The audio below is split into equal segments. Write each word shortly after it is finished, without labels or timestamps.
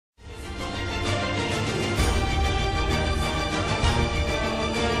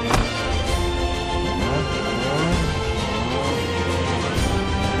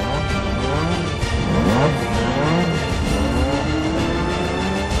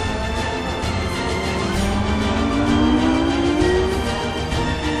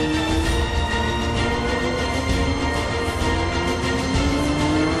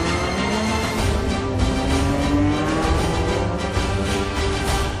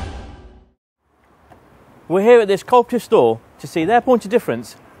We're here at this cooperative store to see their point of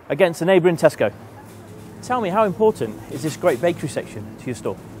difference against the neighbouring Tesco. Tell me, how important is this great bakery section to your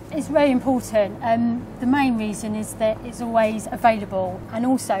store? It's very important. The main reason is that it's always available, and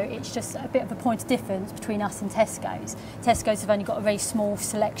also it's just a bit of a point of difference between us and Tesco's. Tesco's have only got a very small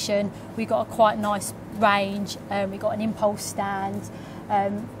selection. We've got a quite nice range. We've got an impulse stand,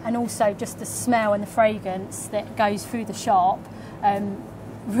 and also just the smell and the fragrance that goes through the shop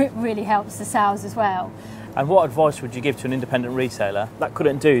really helps the sales as well. And what advice would you give to an independent retailer that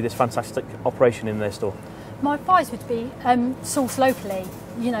couldn't do this fantastic operation in their store? My advice would be source locally.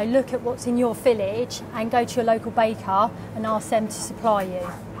 You know, look at what's in your village and go to your local baker and ask them to supply you.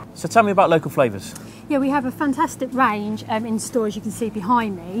 So tell me about local flavours. Yeah, we have a fantastic range in store, as you can see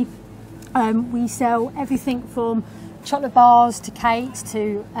behind me. We sell everything from chocolate bars to cakes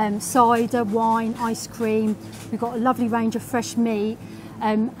to cider, wine, ice cream. We've got a lovely range of fresh meat,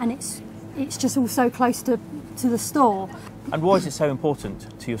 and it's just all so close to the store. And why is it so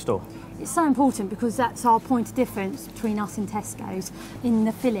important to your store? It's so important because that's our point of difference between us and Tesco's. In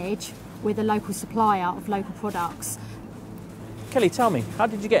the village, we're the local supplier of local products. Kelly, tell me, how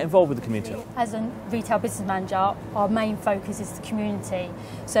did you get involved with the community? As a retail business manager, our main focus is the community.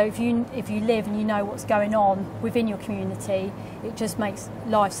 So if you live and you know what's going on within your community, it just makes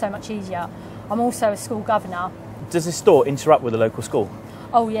life so much easier. I'm also a school governor. Does this store interact with the local school?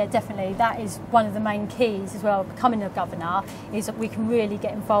 Oh yeah, definitely. That is one of the main keys as well, becoming a governor, is that we can really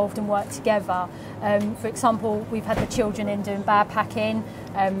get involved and work together. For example, we've had the children in doing bag packing,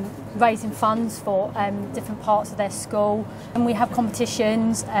 raising funds for different parts of their school. And we have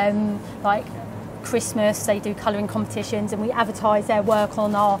competitions, like Christmas, they do colouring competitions, and we advertise their work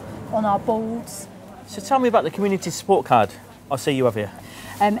on our boards. So tell me about the community support card I see you have here.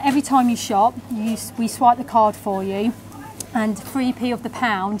 Every time you shop, we swipe the card for you, and 3p of the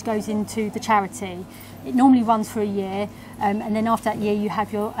pound goes into the charity. It normally runs for a year, and then after that year you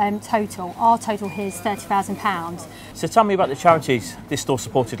have your total. Our total here is £30,000. So tell me about the charities this store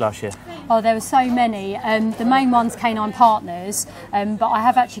supported last year. Oh, there were so many. The main one's Canine Partners, but I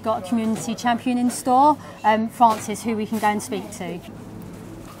have actually got a community champion in store, Francis, who we can go and speak to.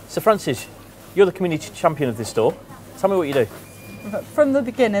 So Francis, you're the community champion of this store. Tell me what you do. From the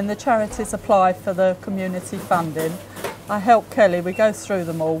beginning, the charities apply for the community funding. I help Kelly, we go through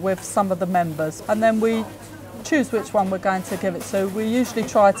them all with some of the members, and then we choose which one we're going to give it to. We usually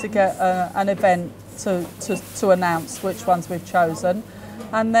try to get an event to announce which ones we've chosen,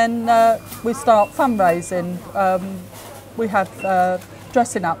 and then we start fundraising. We have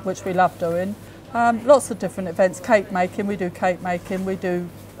dressing up, which we love doing, lots of different events, cake making, we do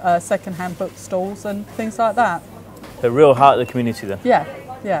second-hand book stalls and things like that. The real heart of the community then? Yeah,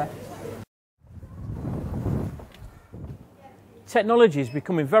 yeah. Technology is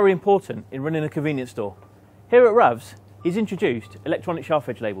becoming very important in running a convenience store. Here at Rav's, he's introduced electronic shelf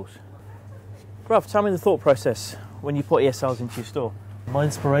edge labels. Rav, tell me the thought process when you put ESLs into your store. My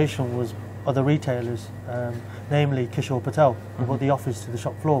inspiration was other retailers, namely Kishore Patel, who brought the office to the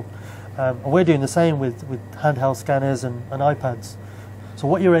shop floor. And we're doing the same with handheld scanners and iPads. So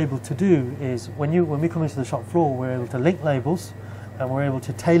what you're able to do is, when we come into the shop floor, we're able to link labels, and we're able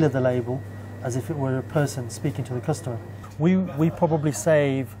to tailor the label as if it were a person speaking to the customer. We probably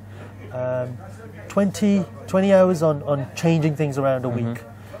save 20 hours on changing things around a week.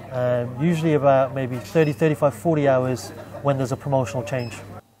 Usually about maybe 30, 35, 40 hours when there's a promotional change.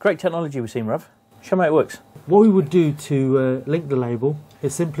 Great technology we've seen, Rav. Show me how it works. What we would do to link the label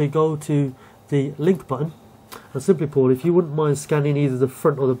is simply go to the link button, and simply, Paul, if you wouldn't mind scanning either the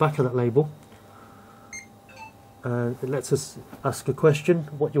front or the back of that label, it lets us ask a question,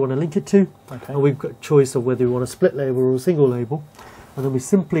 what you want to link it to, and we've got a choice of whether we want a split label or a single label, and then we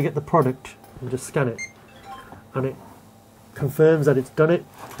simply get the product and just scan it, and it confirms that it's done it,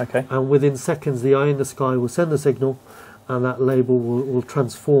 and within seconds the eye in the sky will send the signal, and that label will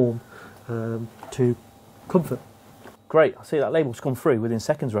transform to comfort. Great, I see that label's come through within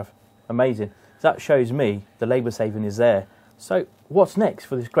seconds, Rav. Amazing. That shows me the labour saving is there. So what's next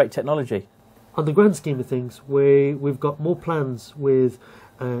for this great technology? On the grand scheme of things, we've got more plans with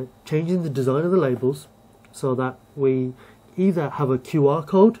changing the design of the labels so that we either have a QR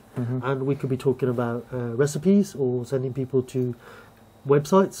code, and we could be talking about recipes or sending people to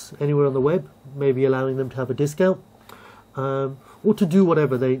websites anywhere on the web, maybe allowing them to have a discount, or to do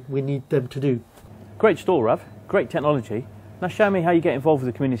whatever we need them to do. Great store, Rav. Great technology. Now show me how you get involved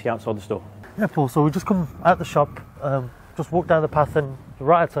with the community outside the store. Yeah, Paul, so we just come out the shop, just walk down the path and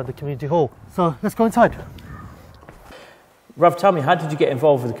right outside the community hall. So let's go inside. Rav, tell me, how did you get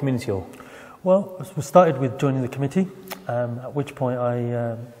involved with the community hall? Well, we started with joining the committee, at which point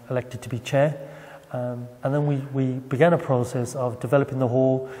I elected to be chair, And then we began a process of developing the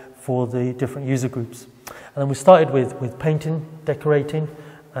hall for the different user groups. And then we started with painting, decorating,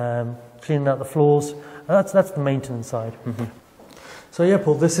 cleaning out the floors, and that's the maintenance side. Mm-hmm. So yeah,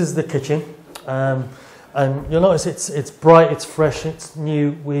 Paul, this is the kitchen, and you'll notice it's bright, it's fresh, it's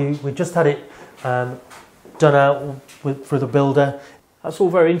new. We just had it done out for the builder. That's all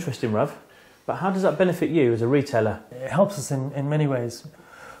very interesting, Rav, but how does that benefit you as a retailer? It helps us in many ways.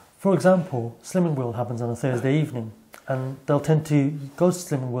 For example, Slimming World happens on a Thursday evening, and they'll tend to go to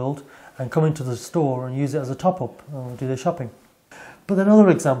Slimming World and come into the store and use it as a top-up or do their shopping. But then other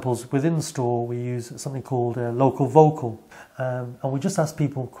examples within the store, we use something called local vocal, and we just ask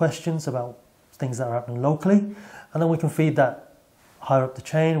people questions about things that are happening locally, and then we can feed that higher up the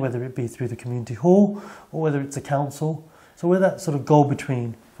chain, whether it be through the community hall or whether it's a council. So we're that sort of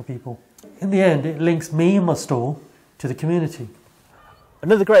go-between for people. In the end, it links me and my store to the community.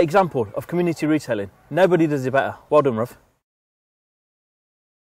 Another great example of community retailing. Nobody does it better. Well done, Rav.